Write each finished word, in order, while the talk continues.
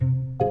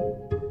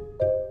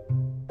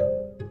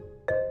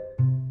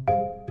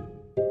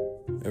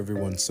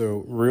everyone?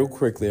 So real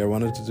quickly, I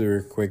wanted to do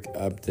a quick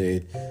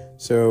update.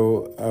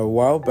 So a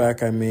while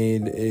back, I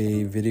made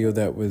a video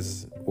that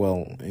was,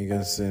 I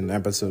guess an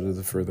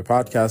episode for the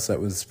podcast that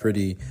was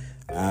pretty,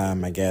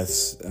 it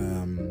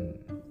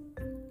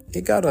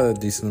got a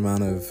decent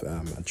amount of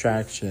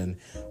attraction,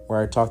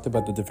 where I talked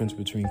about the difference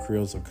between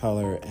Creoles of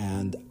color,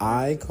 and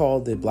I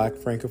called it Black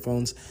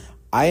Francophones.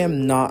 I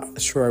am not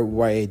sure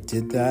why I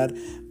did that.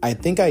 I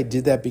think I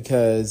did that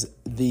because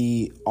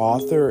the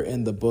author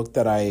in the book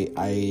that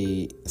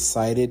I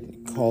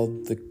cited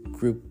called the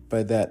group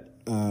by that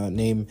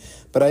name,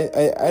 but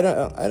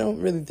I don't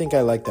really think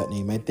I like that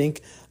name. I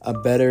think a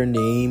better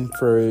name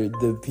for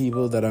the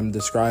people that I'm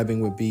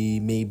describing would be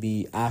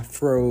maybe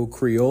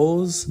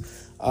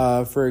Afro-Creoles,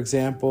 for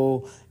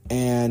example,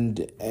 and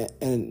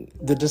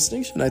the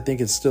distinction I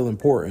think is still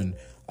important.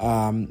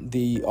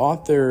 The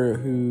author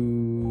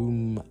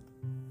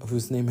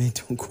whose name I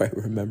don't quite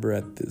remember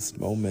at this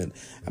moment.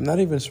 I'm not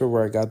even sure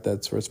where I got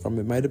that source from.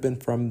 It might have been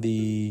from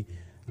the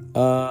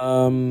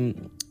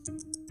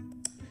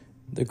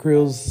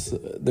Creoles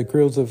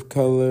of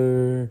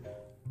Color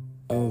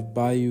of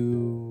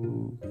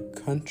Bayou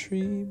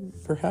Country,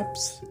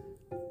 perhaps.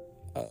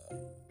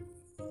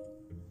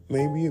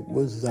 Maybe it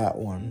was that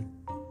one.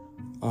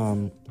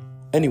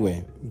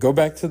 Anyway, go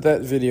back to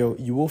that video.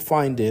 You will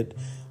find it.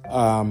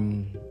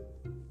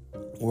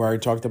 Where I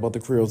talked about the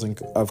Creoles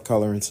of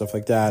color and stuff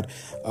like that.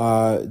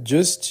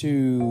 Just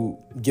to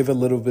give a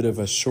little bit of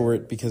a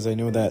short, because I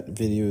know that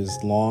video is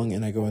long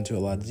and I go into a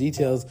lot of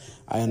details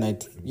and I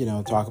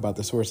talk about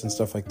the source and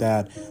stuff like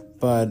that.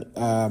 But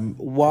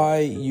why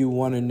you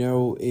want to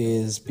know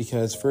is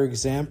because, for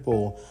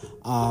example,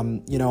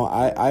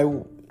 I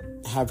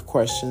have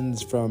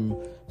questions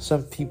from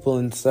some people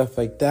and stuff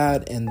like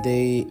that, and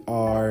they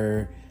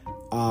are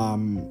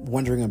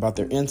wondering about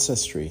their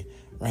ancestry.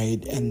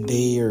 Right? And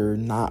they are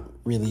not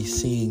really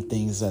seeing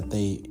things that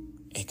they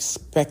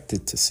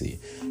expected to see,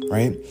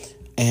 right?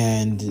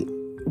 And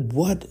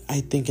what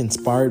I think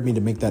inspired me to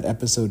make that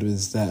episode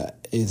is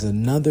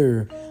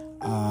another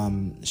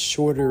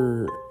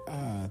shorter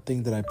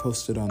thing that I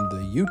posted on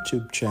the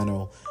YouTube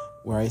channel,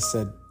 where I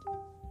said,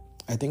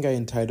 I think I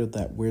entitled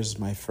that, "Where's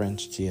My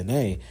French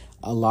DNA?"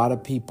 A lot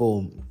of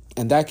people,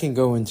 and that can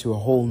go into a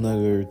whole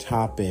nother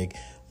topic,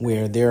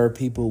 where there are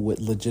people with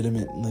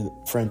legitimate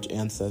French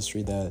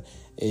ancestry that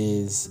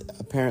is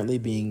apparently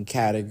being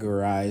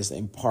categorized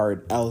in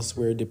part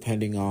elsewhere,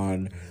 depending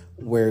on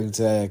where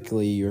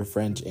exactly your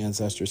French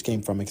ancestors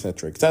came from,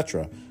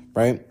 etc.,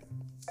 right?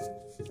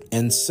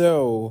 And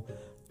so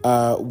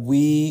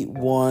we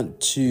want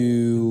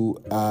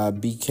to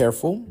be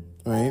careful,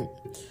 right,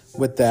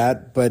 with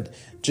that. But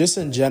just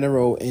in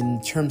general,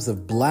 in terms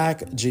of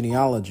Black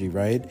genealogy,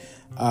 right,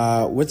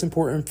 what's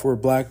important for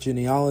Black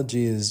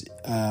genealogy is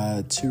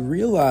to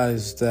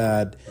realize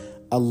that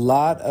a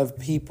lot of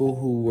people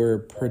who were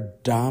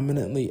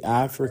predominantly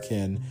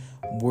African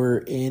were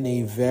in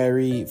a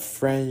very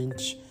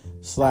French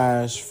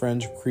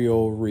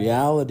Creole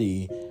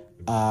reality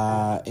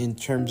in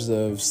terms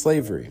of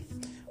slavery.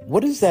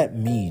 What does that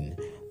mean?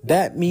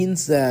 That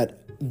means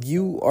that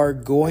you are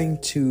going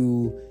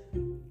to...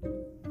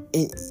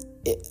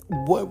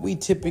 what we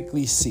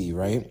typically see,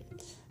 right,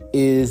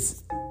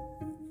 is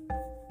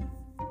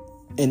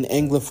an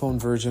Anglophone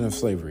version of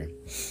slavery,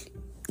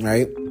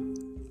 right?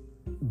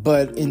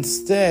 But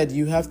instead,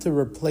 you have to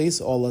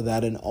replace all of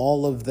that, and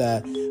all of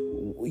that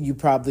you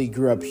probably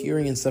grew up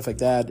hearing and stuff like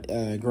that,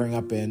 growing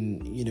up in,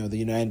 the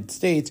United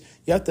States.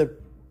 You have to,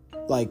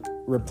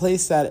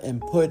 replace that and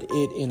put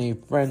it in a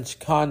French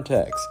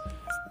context.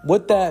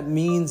 What that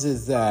means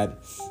is that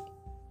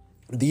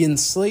the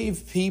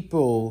enslaved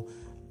people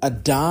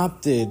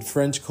adopted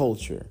French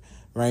culture,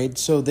 right?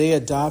 So they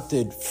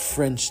adopted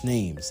French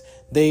names.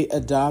 They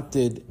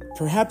adopted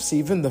perhaps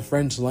even the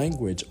French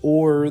language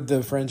or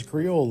the French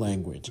Creole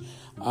language,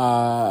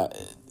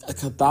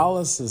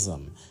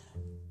 Catholicism,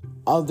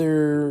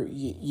 other,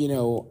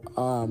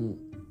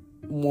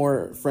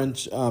 more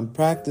French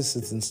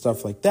practices and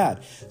stuff like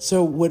that.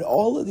 So with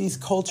all of these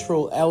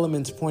cultural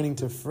elements pointing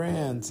to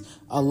France,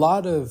 a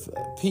lot of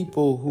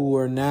people who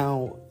are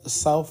now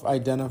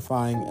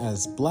self-identifying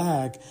as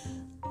Black,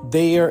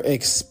 they are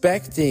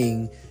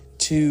expecting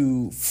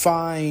to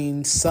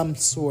find some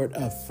sort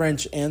of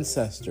French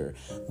ancestor,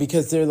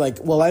 because they're like,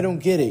 well, I don't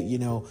get it.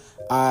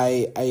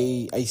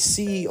 I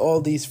see all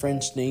these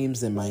French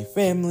names in my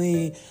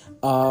family,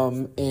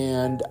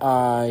 and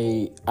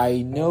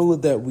I know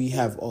that we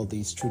have all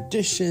these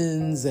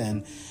traditions,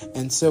 and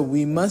so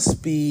we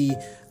must be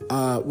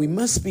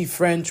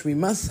French. We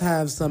must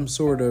have some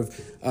sort of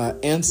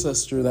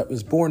ancestor that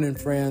was born in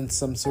France,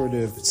 some sort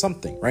of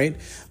something, right?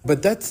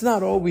 But that's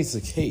not always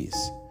the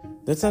case.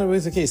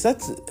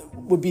 That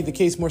would be the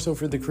case more so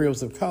for the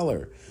Creoles of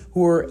color,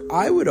 who are,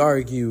 I would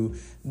argue,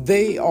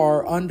 they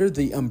are under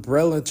the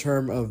umbrella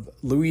term of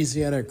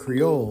Louisiana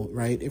Creole,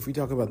 right? If we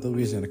talk about the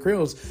Louisiana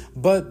Creoles,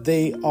 but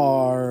they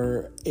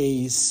are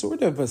a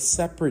sort of a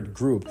separate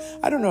group.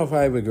 I don't know if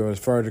I would go as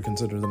far to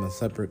consider them a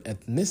separate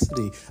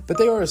ethnicity, but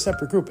they are a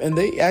separate group, and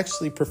they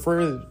actually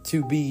prefer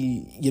to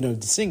be,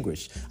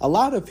 distinguished. A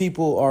lot of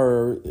people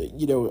are,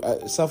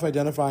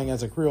 self-identifying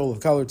as a Creole of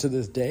color to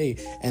this day,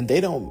 and they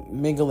don't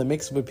mingle and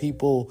mix with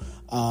people.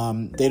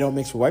 They don't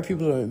mix with white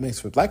people, they don't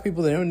mix with black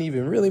people, they don't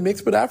even really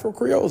mix with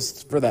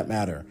Afro-Creoles for that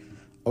matter.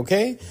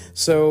 Okay?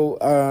 So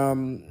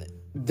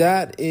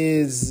that's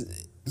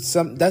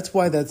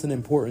why that's an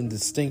important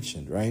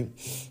distinction, right?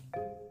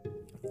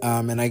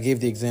 And I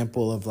gave the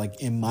example of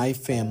like in my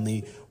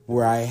family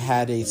where I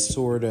had a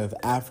sort of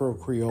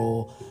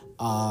Afro-Creole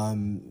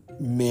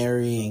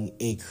marrying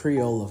a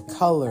Creole of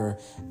color,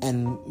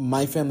 and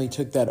my family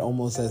took that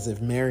almost as if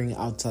marrying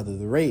outside of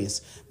the race,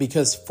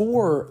 because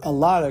for a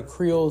lot of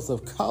Creoles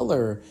of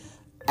color,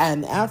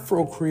 an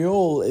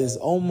Afro-Creole is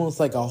almost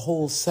like a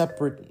whole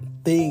separate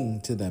thing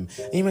to them.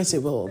 And you might say,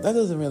 well, that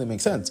doesn't really make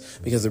sense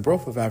because they're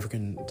both of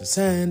African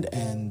descent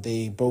and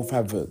they both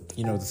have the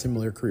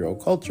similar Creole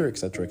culture,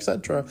 etc.,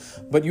 etc.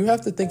 But you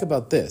have to think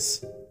about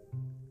this.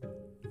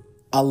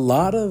 A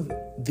lot of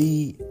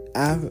the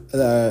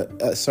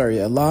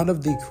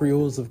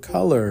Creoles of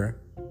color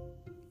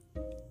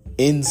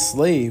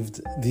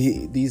enslaved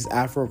these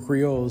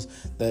Afro-Creoles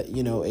that,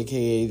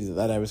 aka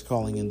that I was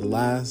calling in the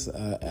last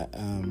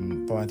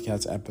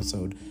podcast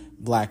episode,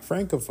 Black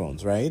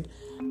Francophones, right?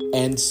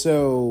 And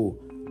so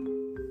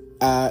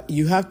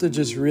you have to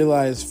just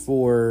realize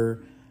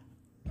for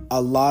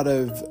a lot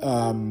of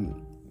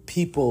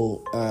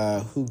people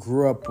who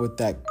grew up with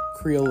that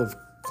Creole of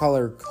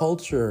color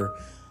culture,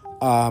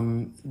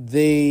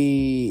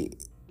 they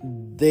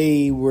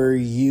were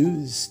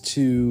used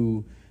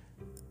to,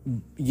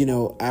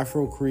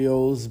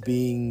 Afro-Creoles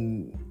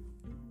being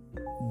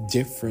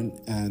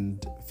different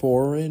and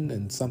foreign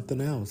and something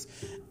else.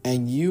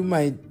 And you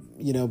might,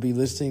 be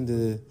listening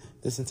to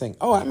this and saying,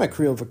 oh, I'm a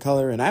Creole of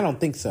color, and I don't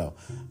think so.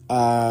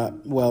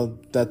 Well,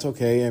 that's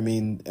okay. I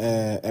mean,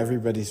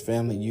 everybody's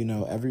family,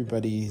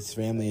 everybody's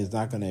family is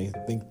not going to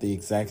think the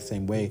exact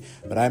same way.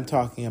 But I'm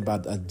talking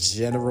about a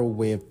general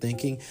way of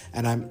thinking,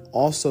 and I'm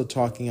also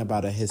talking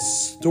about a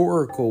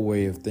historical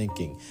way of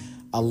thinking.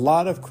 A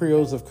lot of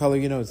Creoles of color,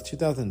 it's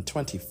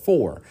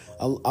 2024.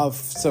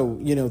 So,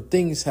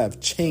 things have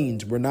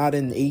changed. We're not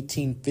in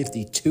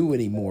 1852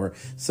 anymore.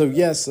 So,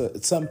 yes,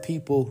 some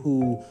people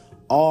who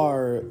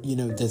are,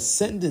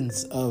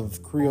 descendants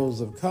of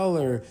Creoles of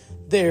color,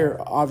 they're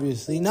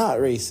obviously not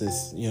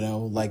racist,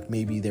 like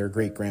maybe their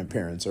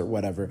great-grandparents or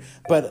whatever.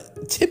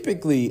 But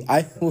typically,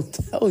 I will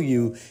tell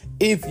you,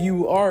 if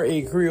you are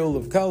a Creole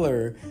of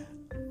color,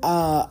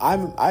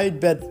 I'd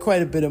bet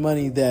quite a bit of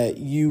money that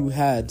you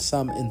had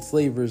some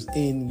enslavers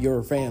in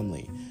your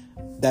family.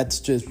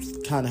 That's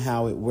just kind of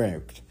how it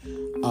worked.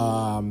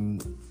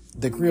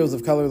 The Creoles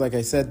of color, like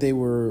I said, they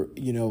were,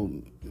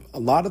 a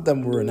lot of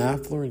them were an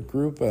affluent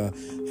group,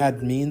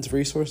 had means,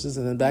 resources,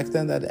 and then back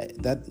then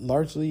that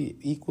largely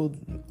equaled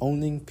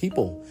owning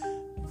people.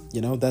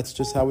 That's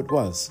just how it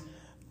was,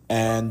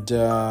 and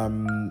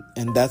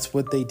that's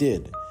what they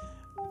did.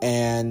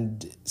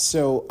 And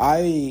so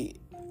I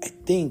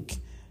think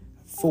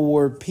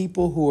for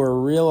people who are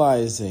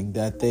realizing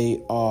that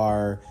they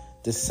are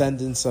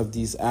descendants of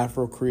these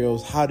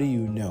Afro-Creoles, how do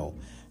you know?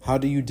 How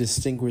do you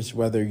distinguish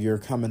whether you're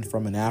coming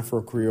from an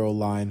Afro-Creole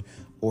line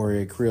or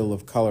a Creole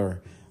of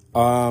color?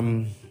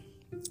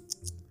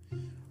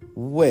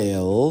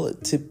 Well,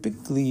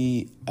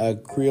 typically a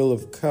Creole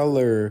of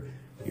color,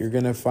 you're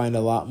going to find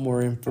a lot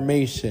more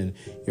information.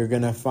 You're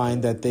going to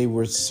find that they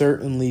were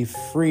certainly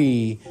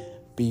free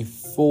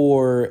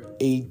before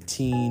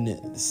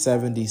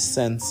 1870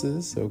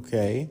 census,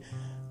 okay?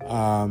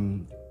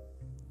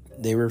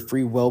 They were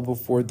free well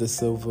before the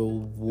Civil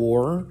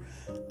War.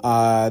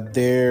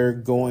 They're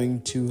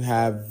going to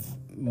have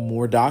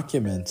more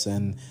documents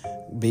and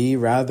be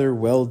rather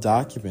well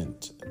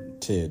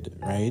documented,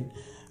 right?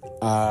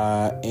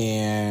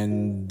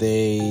 And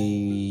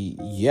they,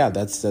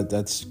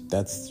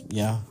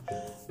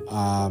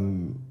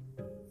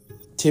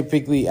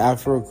 typically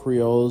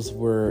Afro-Creoles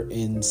were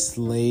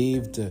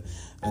enslaved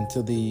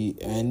until the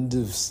end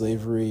of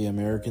slavery,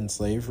 American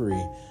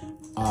slavery.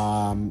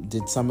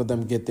 Did some of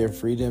them get their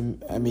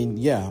freedom? I mean,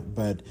 yeah,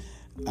 but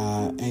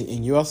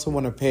and you also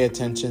want to pay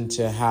attention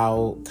to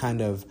how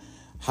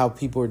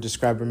people are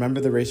described. Remember,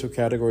 the racial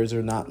categories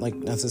are not like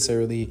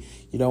necessarily,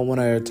 you don't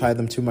want to tie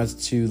them too much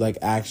to like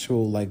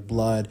actual like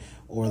blood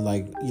or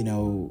like,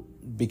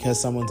 because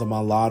someone's a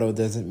mulatto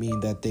doesn't mean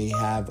that they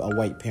have a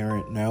white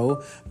parent.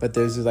 No, but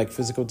there's like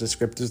physical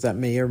descriptors that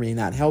may or may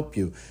not help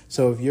you.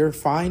 So if you're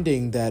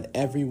finding that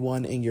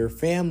everyone in your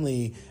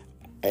family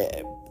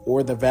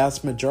or the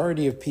vast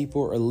majority of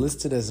people are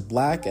listed as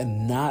black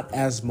and not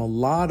as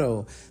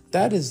mulatto,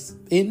 that is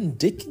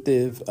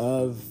indicative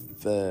of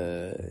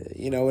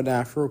an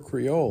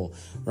Afro-Creole,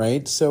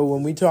 right? So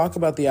when we talk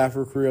about the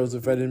Afro-Creoles,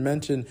 if I didn't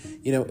mention,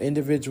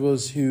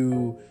 individuals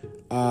who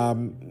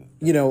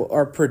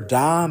are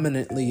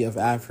predominantly of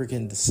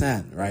African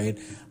descent, right?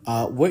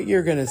 What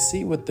you're going to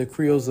see with the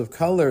Creoles of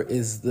color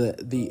is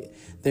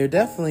there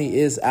definitely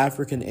is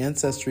African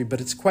ancestry,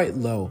 but it's quite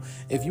low.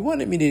 If you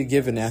wanted me to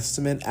give an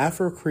estimate,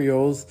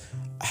 Afro-Creoles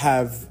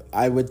have,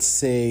 I would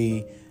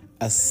say,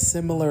 a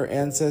similar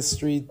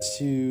ancestry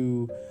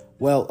to,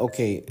 well,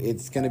 okay,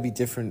 it's going to be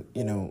different,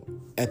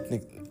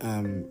 ethnic,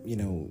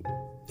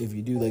 if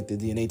you do like the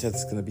DNA test,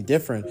 it's going to be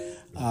different.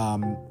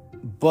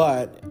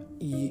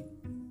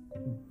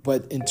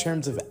 But in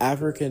terms of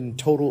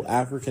total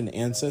African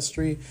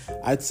ancestry,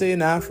 I'd say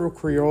an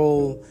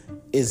Afro-Creole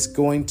is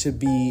going to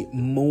be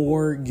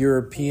more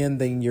European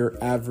than your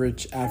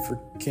average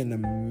African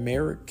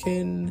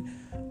American,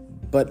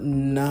 but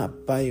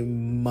not by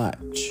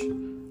much.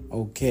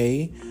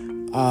 Okay?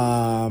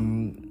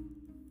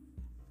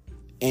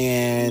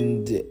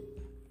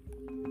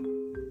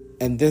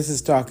 And this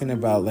is talking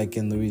about like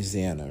in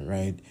Louisiana,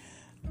 right?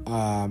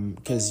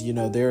 Because,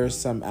 there are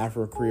some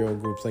Afro-Creole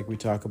groups, like we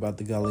talk about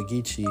the Gullah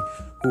Geechee,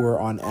 who are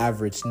on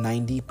average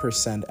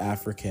 90%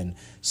 African.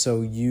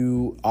 So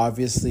you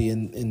obviously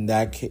in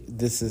that case,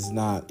 this is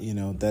not,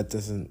 that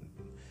doesn't,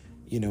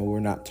 we're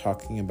not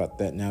talking about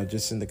that now,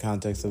 just in the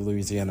context of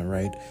Louisiana,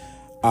 right?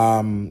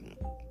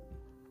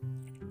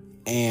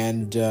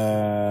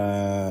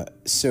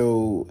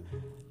 So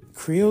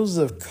Creoles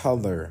of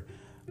color,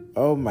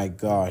 oh my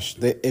gosh,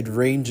 it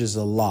ranges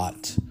a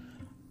lot.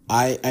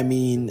 I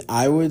mean,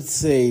 I would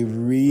say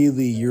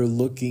really you're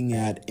looking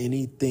at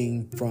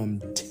anything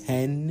from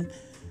 10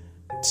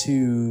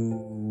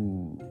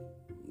 to,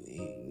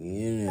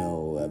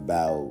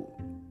 about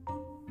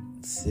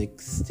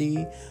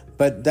 60.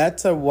 But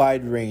that's a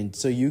wide range.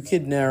 So you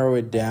could narrow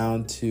it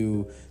down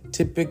to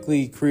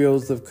typically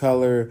Creoles of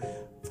color.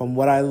 From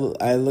what I look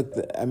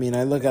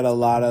at a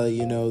lot of,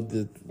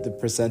 the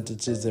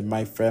percentages in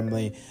my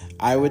family.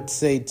 I would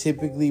say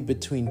typically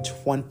between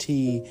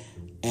 20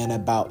 and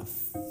about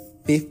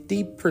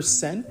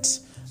 50%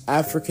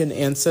 African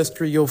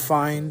ancestry you'll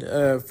find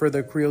for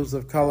the Creoles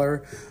of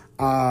color.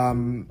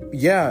 And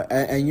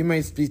you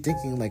might be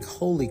thinking like,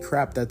 holy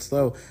crap, that's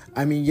low.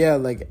 I mean, yeah,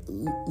 like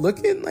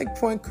look at like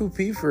Point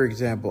Coupee, for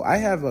example. I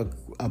have a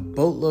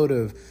boatload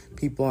of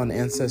people on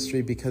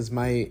Ancestry because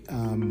my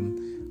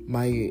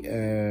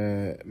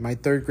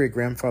third great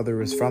grandfather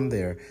was from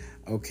there.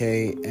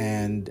 Okay.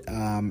 And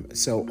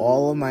so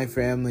all of my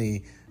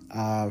family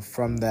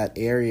from that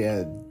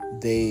area,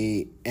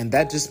 and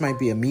that just might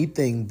be a me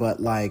thing, but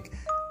like,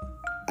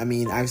 I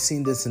mean, I've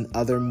seen this in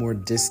other more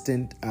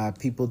distant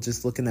people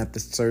just looking at the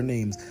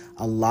surnames.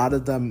 A lot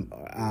of them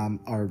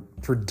are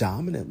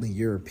predominantly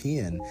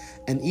European.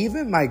 And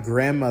even my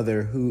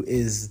grandmother, who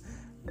is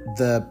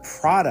the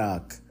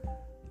product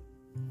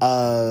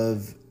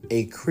of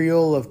a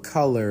Creole of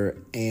color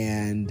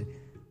and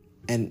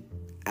an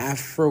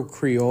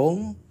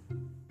Afro-Creole,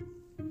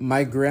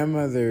 my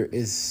grandmother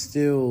is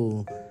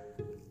still...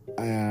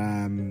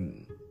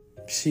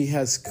 she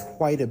has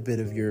quite a bit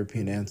of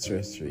European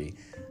ancestry,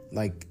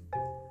 like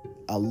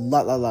a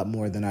lot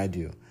more than I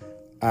do.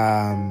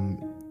 And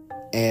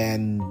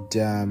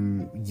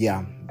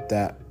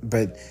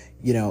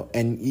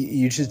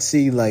you should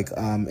see, like,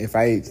 if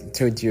I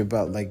told you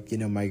about, like,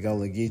 my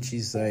Gullah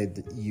Geechee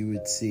side, you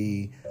would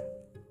see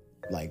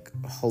like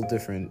whole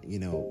different,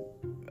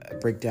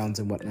 breakdowns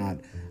and whatnot.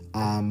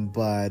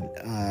 But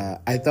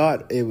I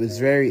thought it was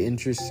very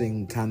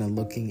interesting kind of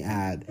looking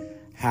at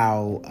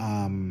how,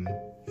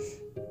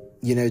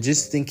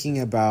 just thinking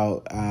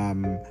about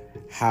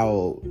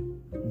how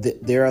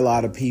there are a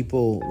lot of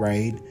people,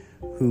 right,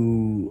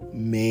 who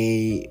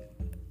may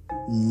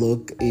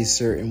look a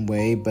certain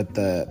way, but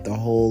the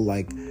whole,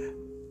 like,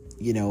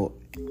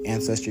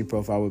 ancestry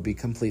profile would be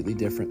completely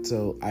different.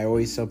 So I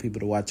always tell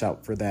people to watch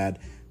out for that.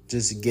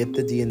 Just get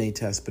the DNA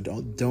test, but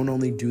don't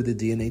only do the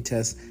DNA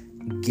test,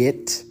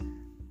 get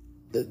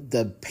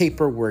the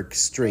paperwork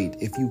straight.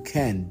 If you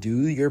can,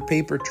 do your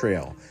paper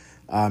trail.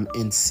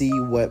 And see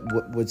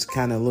what's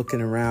kind of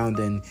looking around,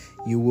 and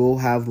you will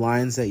have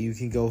lines that you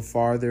can go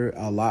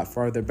a lot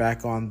farther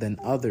back on than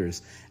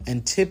others.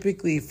 And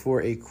typically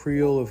for a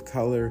Creole of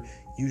color,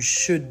 you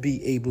should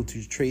be able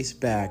to trace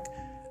back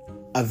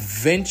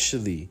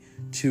eventually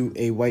to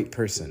a white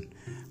person.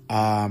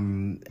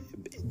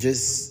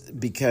 Just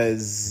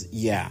because,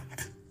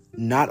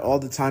 not all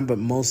the time, but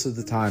most of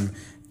the time.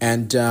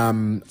 And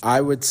I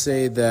would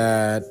say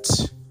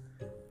that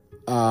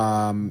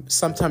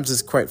sometimes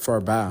it's quite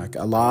far back.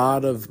 A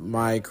lot of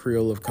my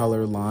Creole of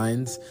color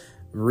lines,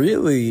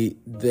 really,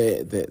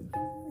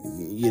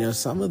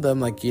 some of them,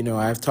 like,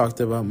 I've talked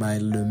about my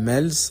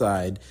Lumel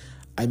side.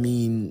 I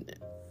mean,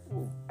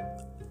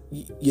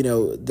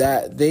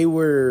 that they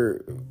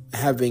were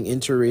having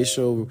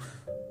interracial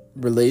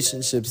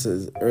relationships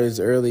as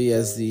early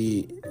as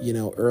the,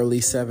 early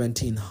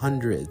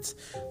 1700s.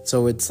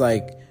 So it's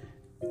like,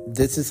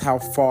 this is how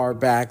far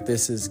back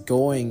this is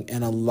going.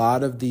 And a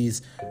lot of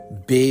these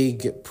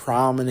big,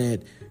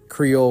 prominent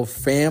Creole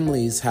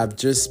families have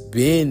just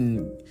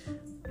been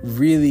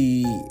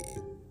really,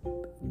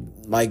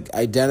 like,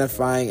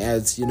 identifying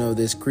as,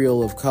 this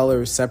Creole of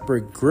color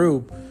separate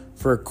group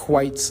for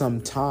quite some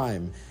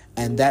time.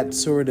 And that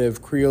sort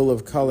of Creole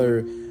of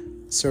color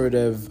sort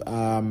of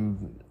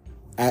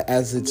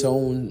as its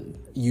own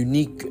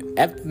unique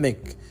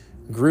ethnic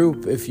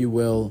group, if you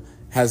will,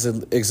 has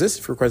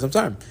existed for quite some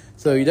time.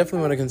 So you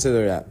definitely want to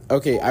consider that.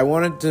 Okay, I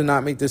wanted to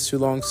not make this too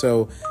long,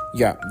 so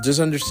yeah, just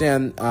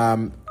understand,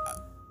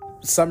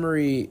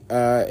 summary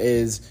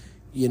is,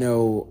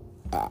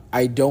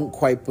 I don't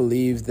quite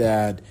believe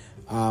that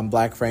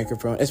Black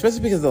Francophone,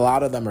 especially because a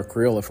lot of them are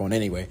Creolophone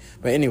anyway.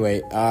 But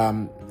anyway,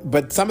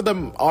 but some of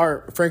them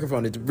are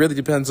Francophone. It really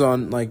depends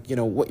on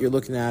what you're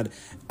looking at.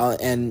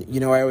 And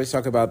I always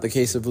talk about the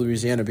case of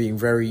Louisiana being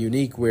very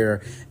unique,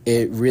 where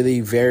it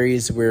really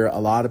varies, where a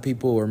lot of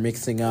people are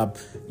mixing up,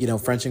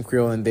 French and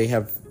Creole, and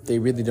they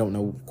really don't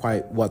know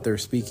quite what they're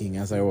speaking,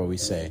 as I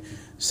always say.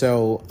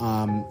 So,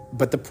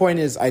 but the point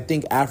is, I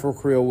think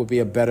Afro-Creole would be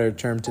a better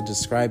term to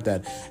describe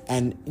that.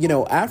 And,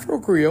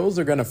 Afro-Creoles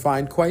are going to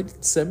find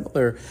quite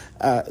similar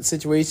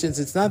situations.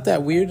 It's not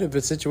that weird of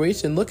a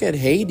situation. Look at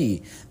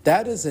Haiti.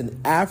 That is an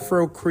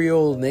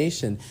Afro-Creole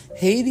nation.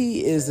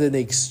 Haiti is an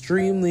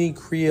extremely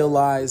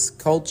Creolized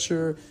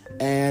culture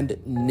and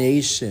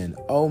nation.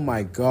 Oh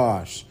my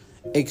gosh.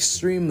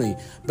 Extremely.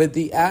 But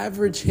the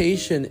average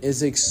Haitian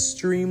is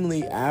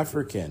extremely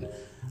African.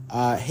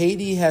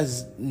 Haiti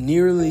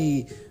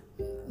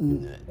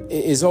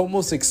is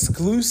almost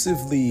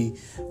exclusively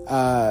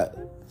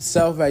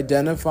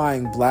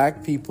self-identifying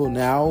Black people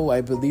now.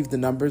 I believe the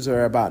numbers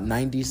are about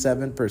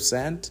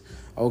 97%.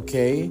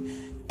 Okay.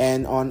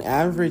 And on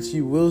average,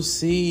 you will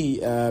see,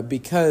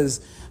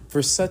 because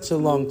for such a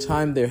long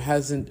time, there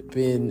hasn't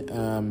been,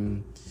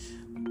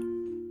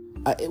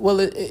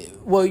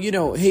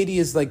 Haiti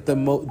is like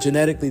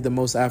genetically the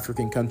most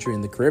African country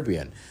in the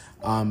Caribbean.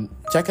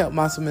 Check out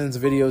Massaman's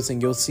videos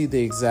and you'll see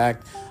the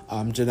exact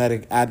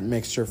genetic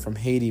admixture from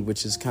Haiti,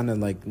 which is kind of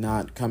like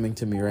not coming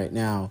to me right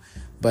now,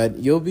 but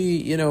you'll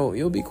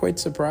be quite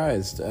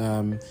surprised.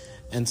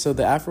 And so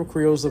the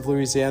Afro-Creoles of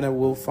Louisiana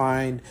will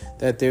find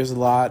that there's a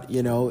lot,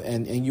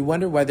 and you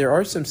wonder why there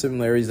are some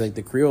similarities, like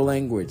the Creole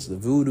language, the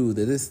voodoo,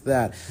 the this,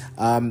 that.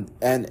 And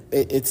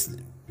it's,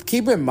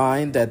 keep in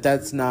mind that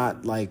that's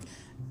not like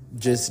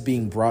just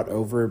being brought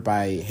over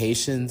by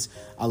Haitians.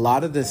 A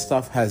lot of this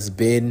stuff has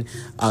been,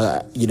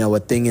 a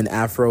thing in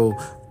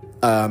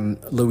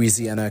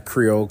Louisiana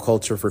Creole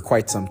culture for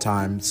quite some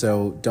time.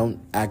 So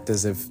don't act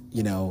as if,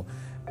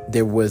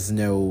 there was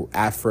no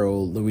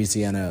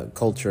Afro-Louisiana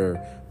culture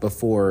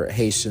before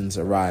Haitians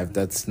arrived.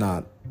 That's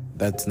not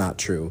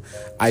true.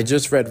 I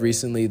just read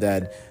recently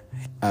that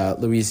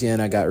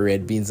Louisiana got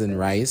red beans and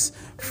rice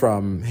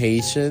from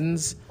Haitian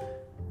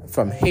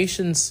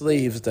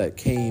slaves that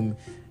came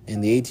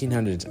in the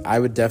 1800s. I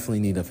would definitely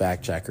need a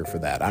fact checker for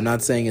that. I'm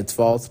not saying it's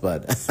false,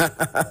 but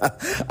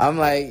I'm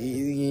like,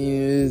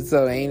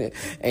 so ain't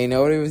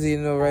nobody was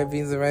eating no red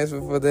beans and rice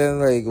before then?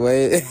 Like,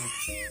 wait.